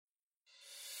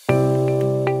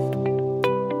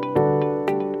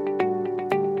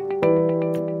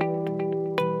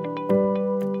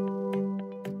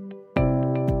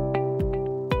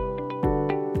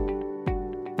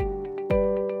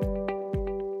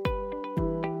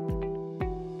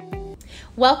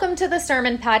Welcome to the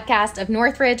sermon podcast of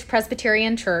Northridge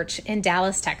Presbyterian Church in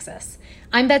Dallas, Texas.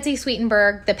 I'm Betsy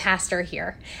Sweetenberg, the pastor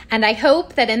here, and I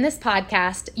hope that in this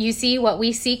podcast you see what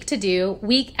we seek to do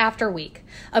week after week,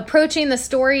 approaching the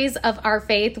stories of our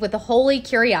faith with a holy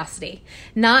curiosity,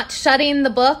 not shutting the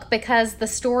book because the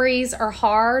stories are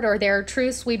hard or there are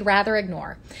truths we'd rather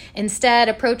ignore. Instead,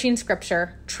 approaching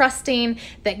Scripture, trusting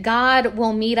that God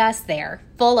will meet us there,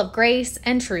 full of grace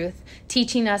and truth,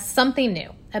 teaching us something new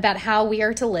about how we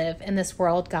are to live in this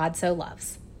world God so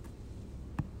loves.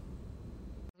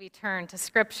 We turn to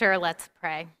Scripture, let's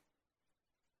pray.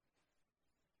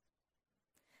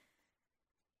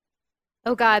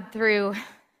 Oh God, through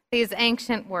these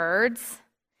ancient words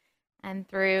and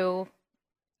through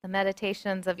the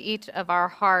meditations of each of our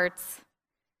hearts,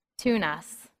 tune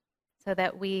us so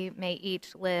that we may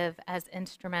each live as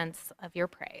instruments of your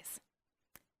praise.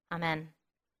 Amen.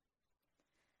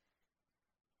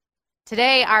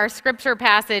 Today, our scripture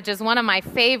passage is one of my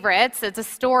favorites. It's a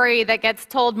story that gets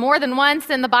told more than once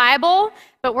in the Bible,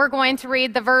 but we're going to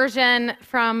read the version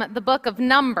from the book of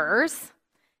Numbers.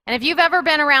 And if you've ever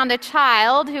been around a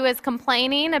child who is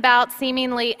complaining about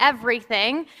seemingly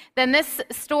everything, then this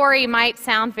story might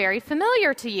sound very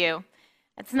familiar to you.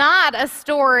 It's not a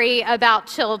story about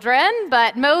children,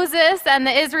 but Moses and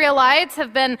the Israelites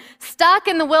have been stuck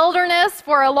in the wilderness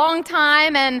for a long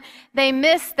time, and they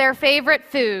miss their favorite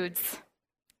foods.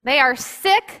 They are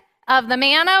sick of the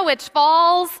manna, which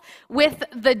falls with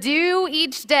the dew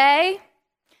each day.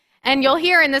 And you'll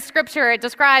hear in the scripture, it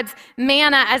describes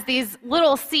manna as these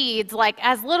little seeds, like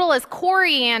as little as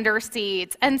coriander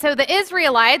seeds. And so the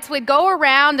Israelites would go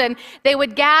around and they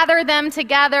would gather them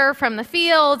together from the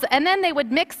fields, and then they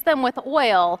would mix them with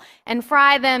oil and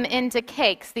fry them into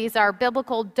cakes. These are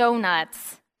biblical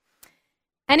donuts.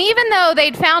 And even though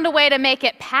they'd found a way to make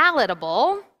it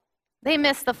palatable, they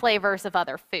missed the flavors of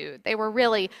other food. They were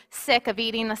really sick of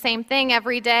eating the same thing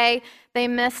every day. They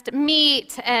missed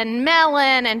meat and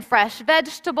melon and fresh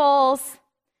vegetables.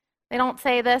 They don't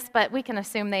say this, but we can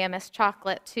assume they missed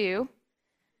chocolate too.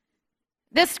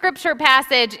 This scripture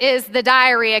passage is the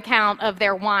diary account of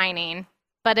their whining,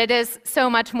 but it is so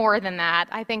much more than that.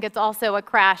 I think it's also a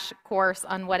crash course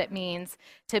on what it means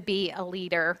to be a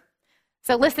leader.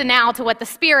 So listen now to what the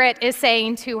Spirit is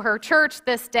saying to her church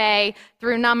this day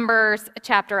through Numbers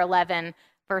chapter 11,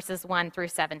 verses 1 through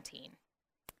 17.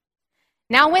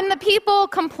 Now when the people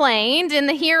complained in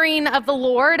the hearing of the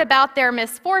Lord about their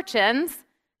misfortunes,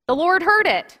 the Lord heard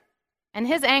it, and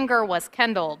his anger was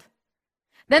kindled.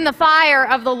 Then the fire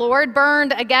of the Lord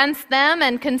burned against them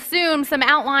and consumed some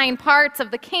outlying parts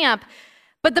of the camp.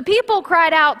 But the people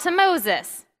cried out to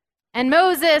Moses, and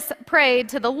Moses prayed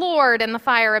to the Lord, and the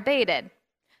fire abated.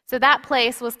 So that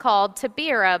place was called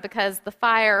Taberah because the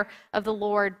fire of the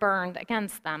Lord burned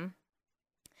against them.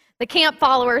 The camp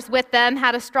followers with them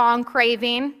had a strong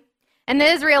craving, and the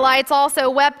Israelites also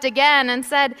wept again and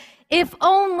said, "If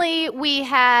only we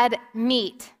had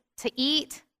meat to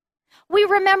eat. We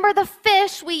remember the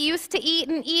fish we used to eat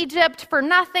in Egypt for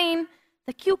nothing,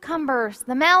 the cucumbers,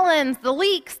 the melons, the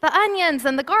leeks, the onions,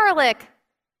 and the garlic.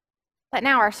 But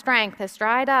now our strength has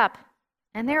dried up,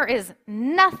 and there is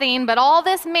nothing but all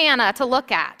this manna to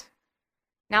look at."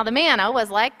 Now the manna was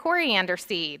like coriander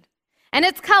seed, and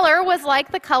its color was like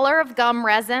the color of gum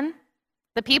resin.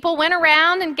 The people went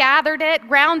around and gathered it,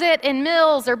 ground it in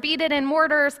mills or beat it in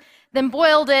mortars, then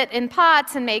boiled it in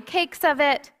pots and made cakes of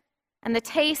it. And the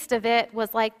taste of it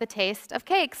was like the taste of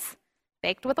cakes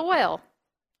baked with oil.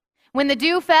 When the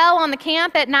dew fell on the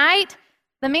camp at night,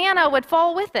 the manna would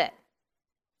fall with it.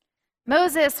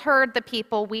 Moses heard the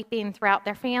people weeping throughout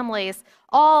their families,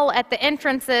 all at the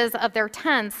entrances of their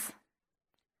tents.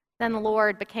 Then the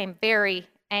Lord became very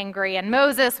angry, and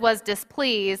Moses was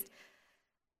displeased.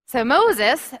 So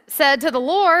Moses said to the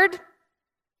Lord,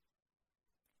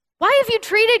 "Why have you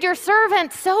treated your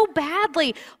servant so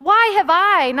badly? Why have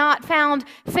I not found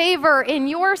favor in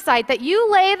your sight that you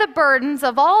lay the burdens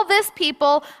of all this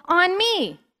people on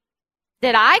me?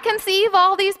 Did I conceive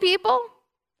all these people?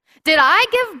 Did I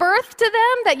give birth to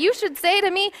them that you should say to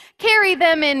me, 'Carry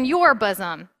them in your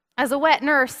bosom,' as a wet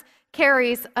nurse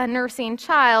carries a nursing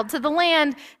child to the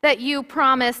land that you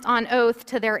promised on oath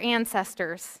to their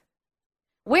ancestors?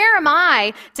 Where am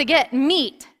I to get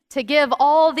meat to give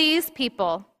all these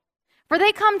people? For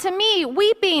they come to me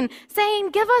weeping,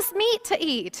 saying, 'Give us meat to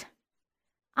eat.'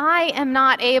 I am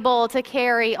not able to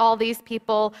carry all these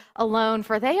people alone,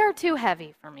 for they are too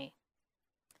heavy for me.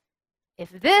 If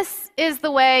this is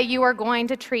the way you are going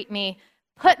to treat me,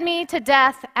 put me to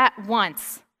death at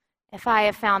once, if I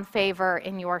have found favor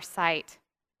in your sight,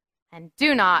 and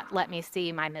do not let me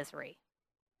see my misery."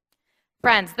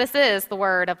 Friends, this is the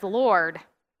word of the Lord.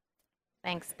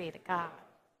 Thanks be to God.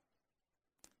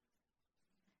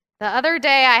 The other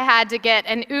day, I had to get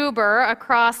an Uber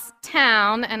across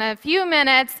town, and a few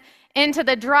minutes into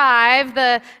the drive,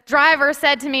 the driver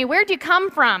said to me, "Where'd you come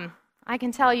from? I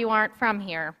can tell you aren't from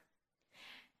here."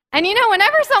 And you know,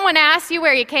 whenever someone asks you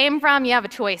where you came from, you have a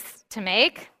choice to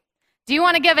make. Do you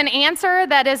want to give an answer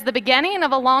that is the beginning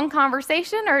of a long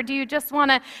conversation, or do you just want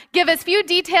to give as few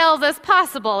details as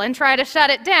possible and try to shut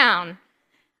it down?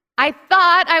 I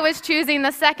thought I was choosing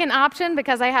the second option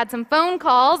because I had some phone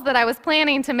calls that I was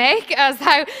planning to make as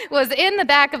I was in the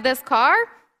back of this car.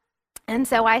 And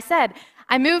so I said,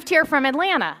 "I moved here from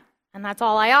Atlanta," and that's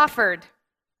all I offered.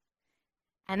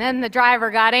 And then the driver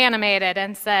got animated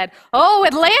and said, "Oh,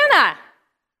 Atlanta!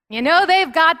 You know,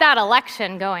 they've got that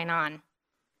election going on."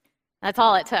 That's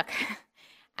all it took.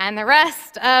 And the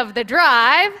rest of the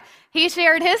drive, he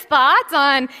shared his thoughts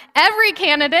on every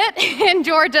candidate in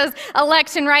Georgia's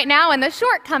election right now and the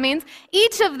shortcomings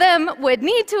each of them would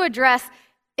need to address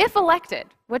if elected,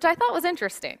 which I thought was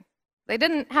interesting. They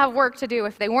didn't have work to do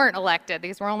if they weren't elected.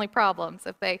 These were only problems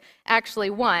if they actually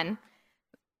won.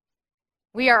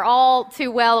 We are all too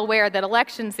well aware that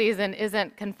election season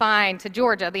isn't confined to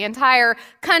Georgia. The entire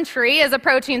country is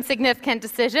approaching significant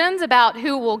decisions about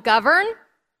who will govern.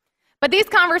 But these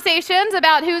conversations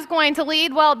about who's going to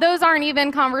lead, well, those aren't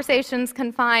even conversations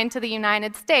confined to the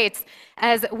United States.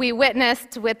 As we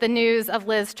witnessed with the news of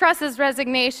Liz Truss's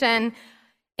resignation,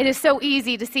 it is so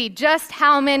easy to see just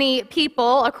how many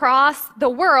people across the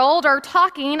world are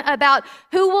talking about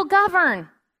who will govern.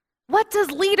 What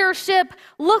does leadership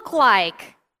look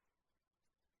like?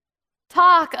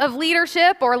 Talk of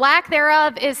leadership or lack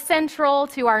thereof is central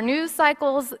to our news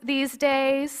cycles these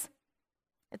days.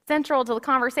 It's central to the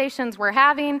conversations we're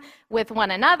having with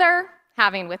one another,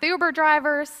 having with Uber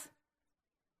drivers.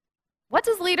 What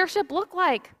does leadership look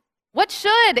like? What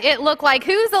should it look like?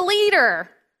 Who's a leader?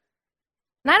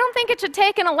 And I don't think it should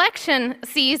take an election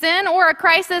season or a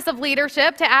crisis of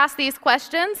leadership to ask these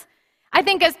questions. I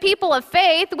think as people of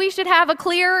faith, we should have a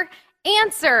clear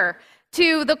answer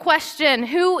to the question,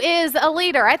 who is a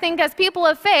leader? I think as people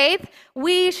of faith,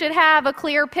 we should have a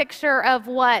clear picture of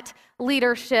what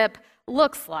leadership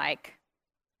looks like.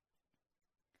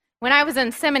 When I was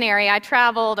in seminary, I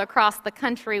traveled across the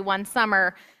country one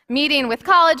summer, meeting with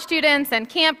college students and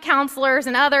camp counselors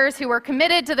and others who were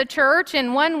committed to the church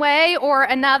in one way or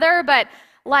another, but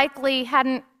likely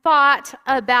hadn't thought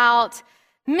about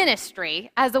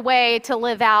ministry as a way to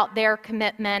live out their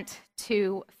commitment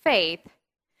to faith.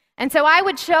 And so I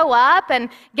would show up and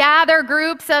gather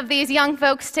groups of these young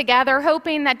folks together,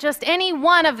 hoping that just any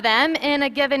one of them in a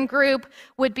given group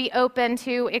would be open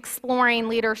to exploring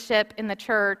leadership in the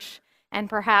church and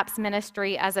perhaps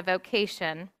ministry as a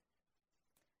vocation.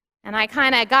 And I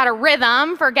kind of got a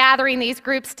rhythm for gathering these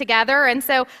groups together, and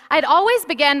so I'd always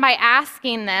begin by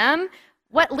asking them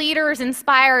what leaders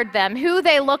inspired them, who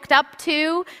they looked up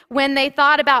to when they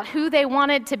thought about who they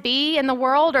wanted to be in the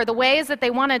world or the ways that they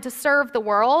wanted to serve the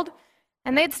world.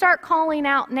 And they'd start calling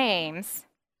out names.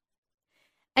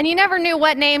 And you never knew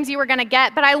what names you were going to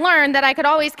get, but I learned that I could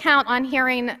always count on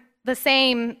hearing the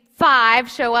same 5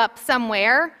 show up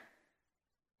somewhere.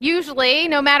 Usually,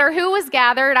 no matter who was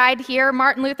gathered, I'd hear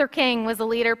Martin Luther King was a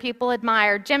leader people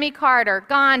admired, Jimmy Carter,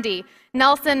 Gandhi,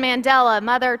 Nelson Mandela,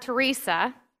 Mother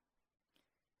Teresa.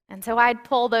 And so I'd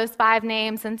pull those 5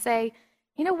 names and say,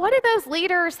 you know, what do those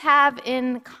leaders have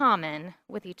in common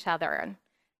with each other? And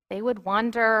they would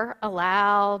wonder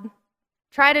aloud,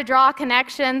 try to draw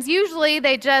connections. Usually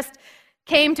they just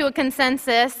came to a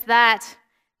consensus that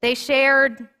they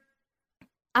shared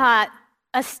a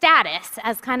status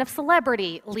as kind of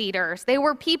celebrity leaders. They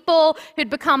were people who'd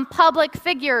become public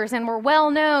figures and were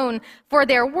well known for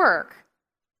their work.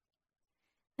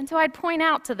 And so I'd point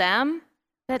out to them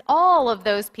that all of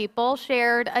those people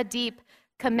shared a deep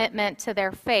commitment to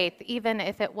their faith, even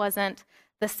if it wasn't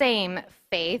the same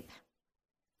faith.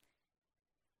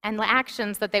 And the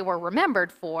actions that they were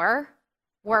remembered for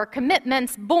were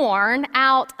commitments born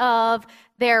out of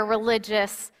their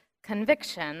religious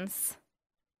convictions.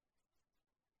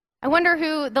 I wonder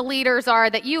who the leaders are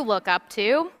that you look up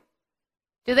to.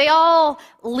 Do they all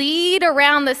lead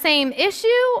around the same issue,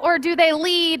 or do they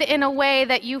lead in a way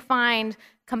that you find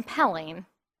compelling?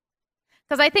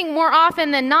 Because I think more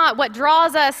often than not, what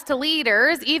draws us to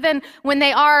leaders, even when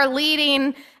they are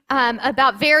leading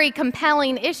about very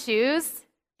compelling issues,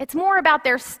 it's more about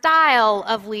their style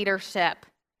of leadership.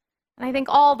 And I think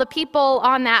all the people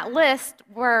on that list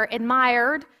were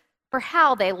admired for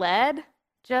how they led,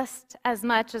 just as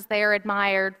much as they are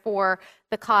admired for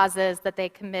the causes that they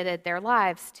committed their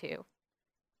lives to.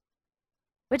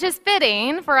 which is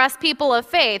fitting for us people of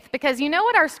faith, because you know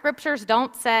what our scriptures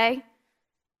don't say?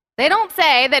 They don't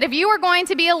say that if you are going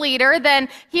to be a leader, then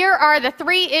here are the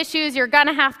 3 issues you're going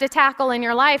to have to tackle in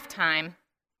your lifetime.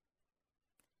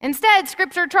 Instead,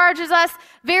 Scripture charges us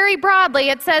very broadly.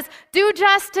 It says, do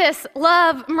justice,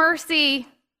 love mercy,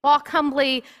 walk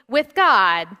humbly with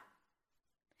God.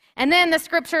 And then the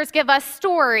Scriptures give us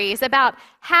stories about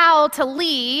how to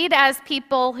lead as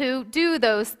people who do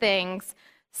those things.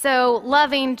 So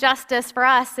loving justice for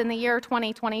us in the year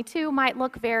 2022 might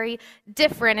look very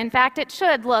different. In fact, it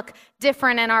should look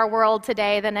different in our world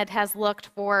today than it has looked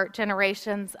for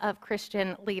generations of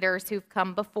Christian leaders who've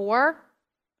come before.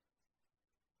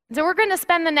 So we're going to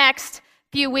spend the next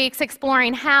few weeks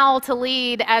exploring how to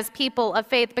lead as people of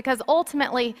faith, because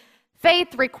ultimately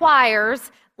faith requires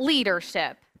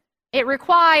leadership. It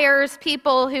requires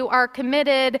people who are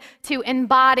committed to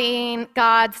embodying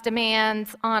God's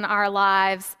demands on our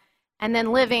lives and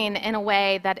then living in a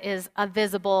way that is a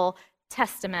visible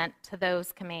testament to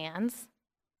those commands.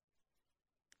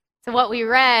 So what we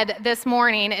read this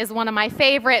morning is one of my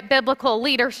favorite biblical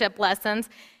leadership lessons.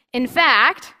 In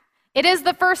fact, it is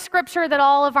the first scripture that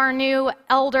all of our new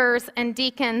elders and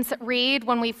deacons read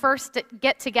when we first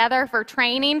get together for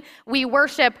training. We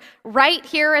worship right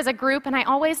here as a group, and I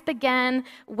always begin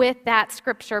with that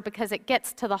scripture because it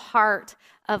gets to the heart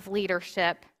of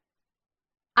leadership.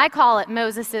 I call it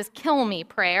Moses' kill me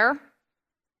prayer.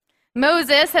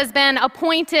 Moses has been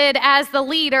appointed as the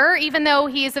leader, even though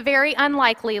he is a very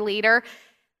unlikely leader.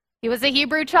 He was a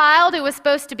Hebrew child who was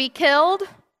supposed to be killed.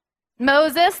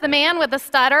 Moses, the man with a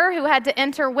stutter who had to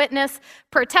enter witness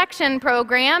protection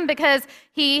program because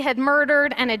he had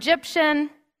murdered an Egyptian.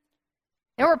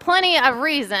 There were plenty of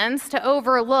reasons to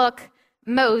overlook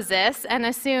Moses and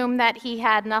assume that he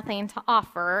had nothing to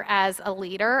offer as a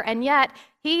leader, and yet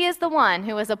he is the one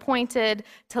who is appointed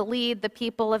to lead the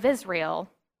people of Israel.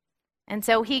 And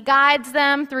so he guides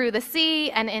them through the sea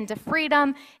and into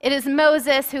freedom. It is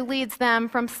Moses who leads them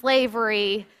from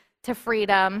slavery to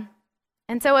freedom.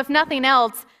 And so if nothing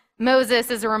else,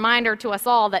 Moses is a reminder to us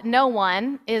all that no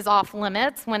one is off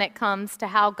limits when it comes to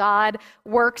how God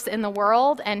works in the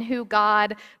world and who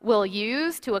God will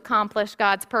use to accomplish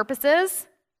God's purposes.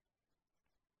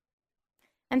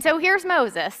 And so here's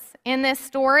Moses in this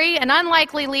story, an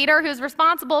unlikely leader who's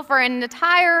responsible for an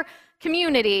entire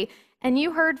community. And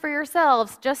you heard for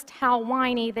yourselves just how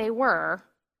whiny they were.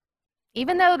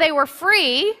 Even though they were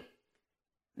free,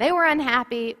 they were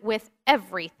unhappy with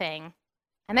everything.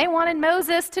 And they wanted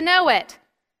Moses to know it.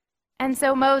 And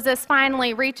so Moses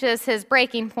finally reaches his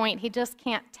breaking point. He just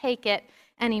can't take it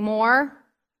anymore.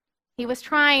 He was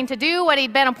trying to do what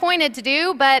he'd been appointed to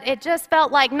do, but it just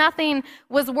felt like nothing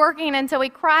was working. And so he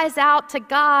cries out to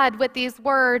God with these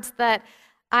words that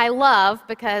I love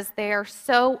because they are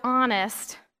so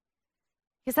honest.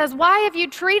 He says, "Why have you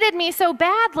treated me so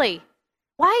badly?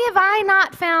 Why have I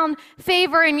not found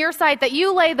favor in your sight that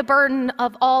you lay the burden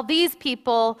of all these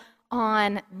people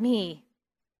on me?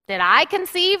 Did I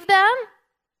conceive them?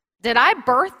 Did I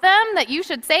birth them that you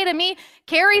should say to me,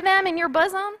 carry them in your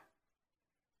bosom?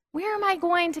 Where am I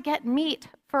going to get meat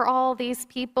for all these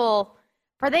people?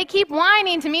 For they keep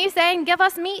whining to me, saying, give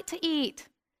us meat to eat.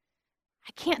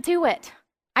 I can't do it.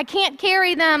 I can't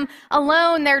carry them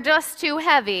alone. They're just too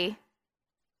heavy."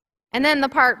 And then the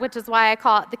part, which is why I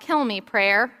call it the kill me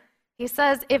prayer. He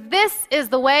says, if this is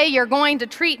the way you're going to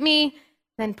treat me,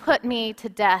 then put me to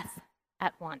death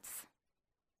at once.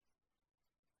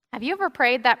 Have you ever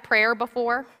prayed that prayer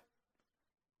before?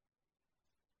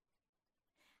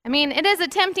 I mean, it is a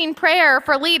tempting prayer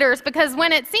for leaders because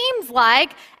when it seems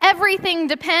like everything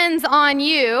depends on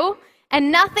you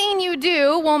and nothing you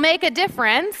do will make a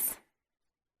difference,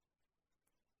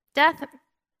 death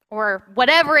or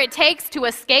whatever it takes to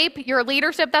escape your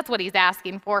leadership, that's what he's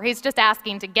asking for. He's just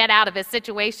asking to get out of his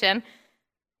situation.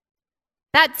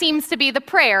 That seems to be the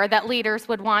prayer that leaders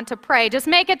would want to pray. Just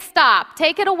make it stop.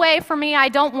 Take it away from me. I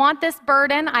don't want this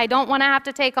burden. I don't want to have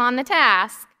to take on the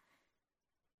task.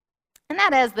 And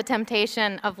that is the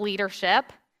temptation of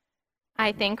leadership,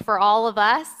 I think, for all of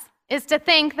us, is to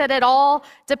think that it all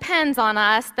depends on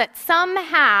us, that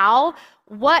somehow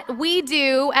what we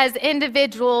do as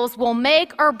individuals will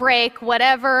make or break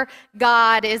whatever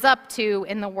God is up to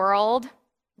in the world.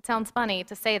 It sounds funny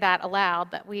to say that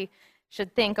aloud, that we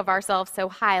should think of ourselves so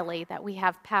highly that we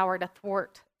have power to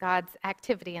thwart God's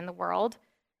activity in the world.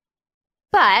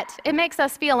 But it makes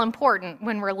us feel important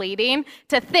when we're leading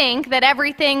to think that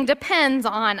everything depends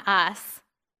on us.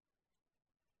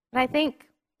 But I think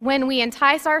when we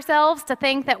entice ourselves to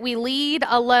think that we lead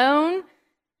alone,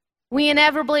 we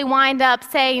inevitably wind up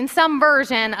saying some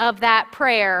version of that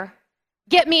prayer,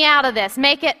 Get me out of this.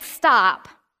 Make it stop.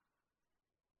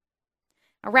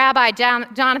 Rabbi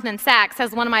Jonathan Sacks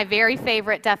has one of my very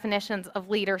favorite definitions of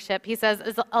leadership. He says,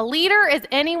 a leader is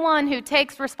anyone who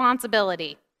takes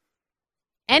responsibility.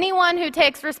 Anyone who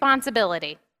takes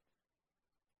responsibility.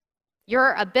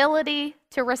 Your ability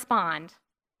to respond.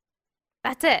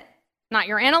 That's it. Not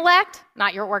your intellect,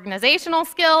 not your organizational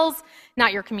skills,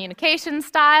 not your communication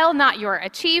style, not your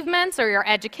achievements or your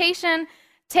education.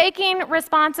 Taking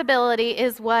responsibility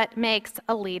is what makes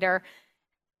a leader.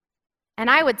 And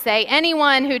I would say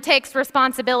anyone who takes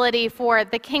responsibility for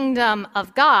the kingdom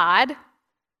of God,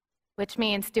 which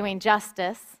means doing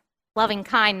justice, loving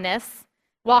kindness,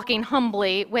 walking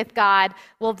humbly with God,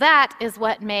 well, that is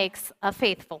what makes a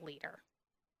faithful leader.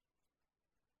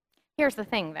 Here's the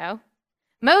thing, though.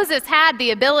 Moses had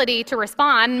the ability to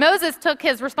respond. Moses took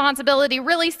his responsibility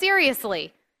really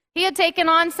seriously. He had taken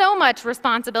on so much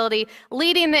responsibility,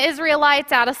 leading the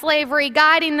Israelites out of slavery,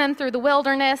 guiding them through the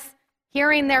wilderness,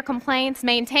 hearing their complaints,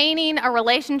 maintaining a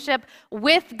relationship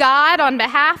with God on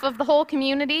behalf of the whole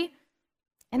community.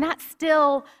 And that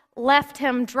still left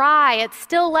him dry. It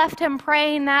still left him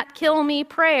praying that kill me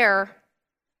prayer.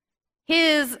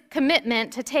 His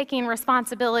commitment to taking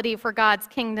responsibility for God's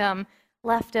kingdom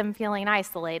left him feeling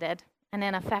isolated and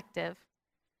ineffective.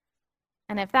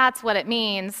 And if that's what it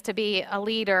means to be a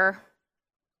leader,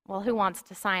 well, who wants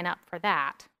to sign up for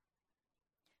that?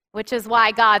 Which is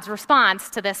why God's response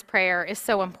to this prayer is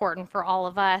so important for all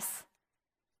of us.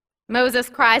 Moses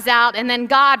cries out, and then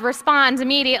God responds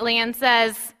immediately and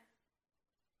says,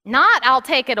 not, I'll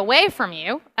take it away from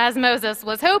you, as Moses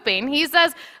was hoping. He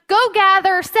says, go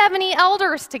gather 70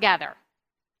 elders together.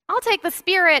 I'll take the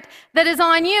spirit that is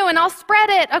on you and I'll spread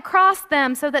it across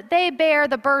them so that they bear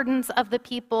the burdens of the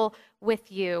people with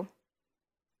you.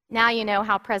 Now you know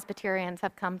how Presbyterians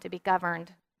have come to be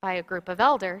governed by a group of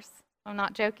elders. I'm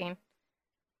not joking.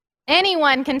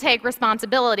 Anyone can take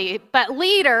responsibility, but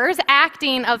leaders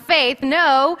acting of faith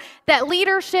know that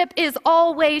leadership is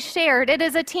always shared. It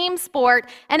is a team sport,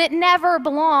 and it never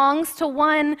belongs to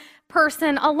one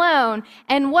person alone.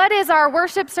 And what is our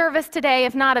worship service today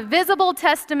if not a visible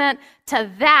testament to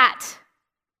that?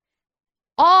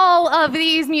 All of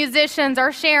these musicians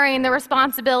are sharing the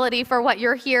responsibility for what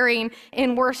you're hearing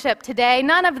in worship today.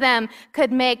 None of them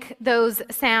could make those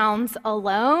sounds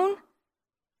alone.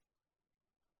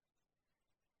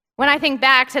 When I think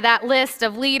back to that list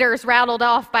of leaders rattled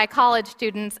off by college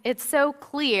students, it's so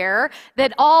clear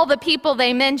that all the people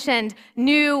they mentioned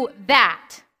knew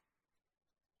that.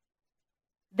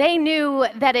 They knew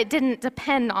that it didn't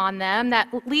depend on them, that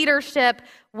leadership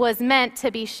was meant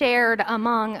to be shared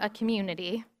among a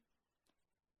community.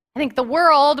 I think the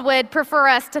world would prefer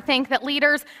us to think that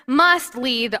leaders must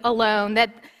lead alone,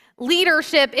 that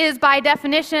leadership is by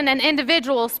definition an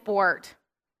individual sport.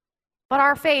 But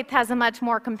our faith has a much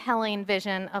more compelling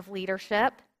vision of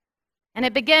leadership, and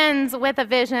it begins with a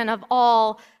vision of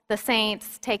all the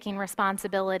saints taking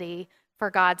responsibility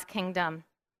for God's kingdom,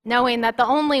 knowing that the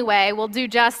only way we'll do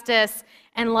justice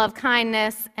and love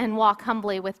kindness and walk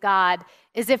humbly with God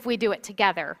is if we do it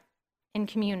together in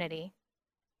community.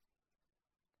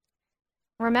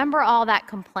 Remember all that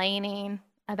complaining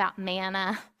about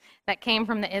manna that came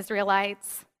from the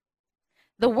Israelites?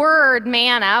 The word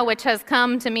manna, which has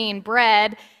come to mean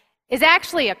bread, is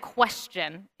actually a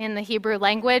question in the Hebrew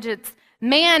language. It's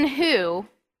man who,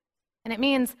 and it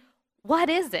means, what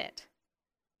is it?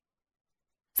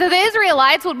 So the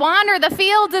Israelites would wander the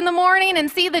fields in the morning and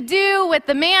see the dew with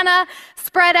the manna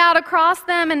spread out across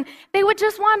them, and they would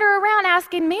just wander around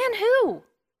asking, man who?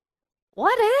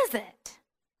 What is it?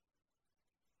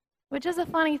 Which is a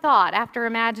funny thought after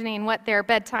imagining what their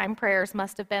bedtime prayers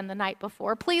must have been the night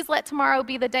before. Please let tomorrow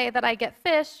be the day that I get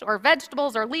fish or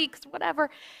vegetables or leeks, whatever.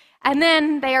 And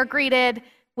then they are greeted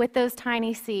with those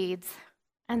tiny seeds.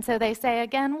 And so they say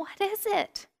again, what is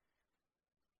it?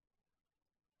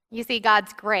 You see,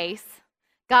 God's grace,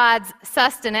 God's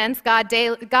sustenance,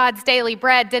 God's daily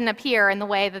bread didn't appear in the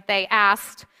way that they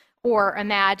asked or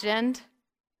imagined.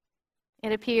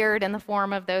 It appeared in the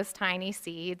form of those tiny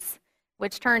seeds,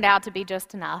 which turned out to be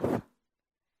just enough.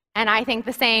 And I think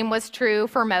the same was true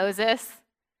for Moses.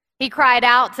 He cried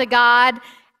out to God,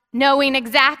 knowing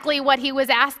exactly what he was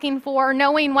asking for,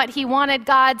 knowing what he wanted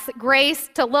God's grace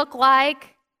to look like.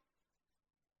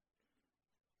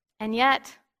 And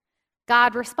yet,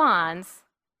 God responds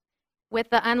with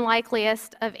the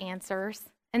unlikeliest of answers.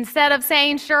 Instead of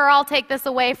saying, sure, I'll take this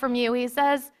away from you, he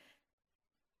says,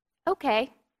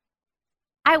 okay,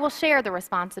 I will share the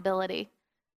responsibility.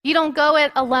 You don't go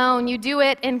it alone, you do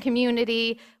it in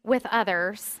community with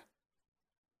others.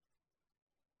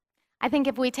 I think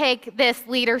if we take this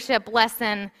leadership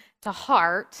lesson to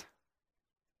heart,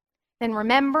 then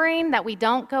remembering that we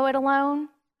don't go it alone,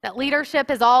 that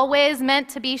leadership is always meant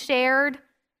to be shared,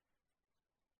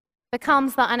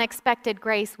 becomes the unexpected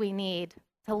grace we need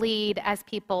to lead as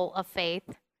people of faith.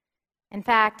 In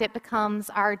fact, it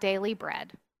becomes our daily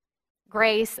bread.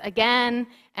 Grace again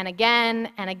and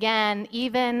again and again,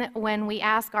 even when we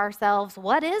ask ourselves,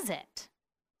 what is it?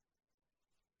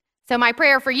 So my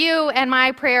prayer for you and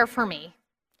my prayer for me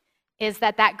is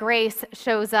that grace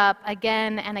shows up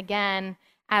again and again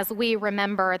as we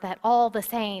remember that all the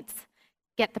saints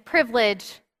get the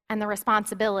privilege and the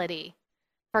responsibility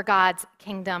for God's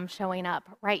kingdom showing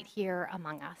up right here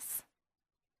among us.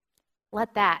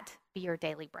 Let that be your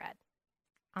daily bread.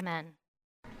 Amen.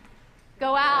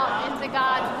 Go out into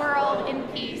God's world in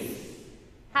peace.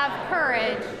 Have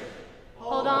courage.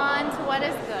 Hold on to what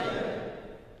is good.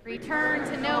 Return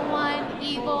to no one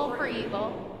evil for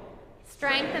evil.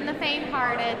 Strengthen the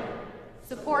faint-hearted.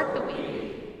 Support the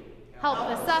weak. Help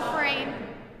the suffering.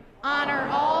 Honor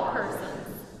all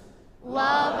persons.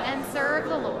 Love and serve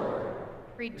the Lord,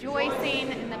 rejoicing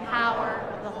in the power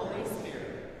of the Holy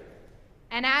Spirit.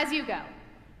 And as you go,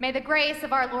 may the grace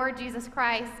of our Lord Jesus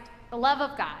Christ, the love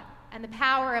of God, and the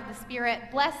power of the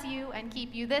Spirit bless you and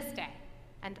keep you this day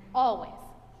and always,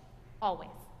 always.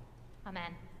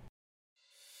 Amen.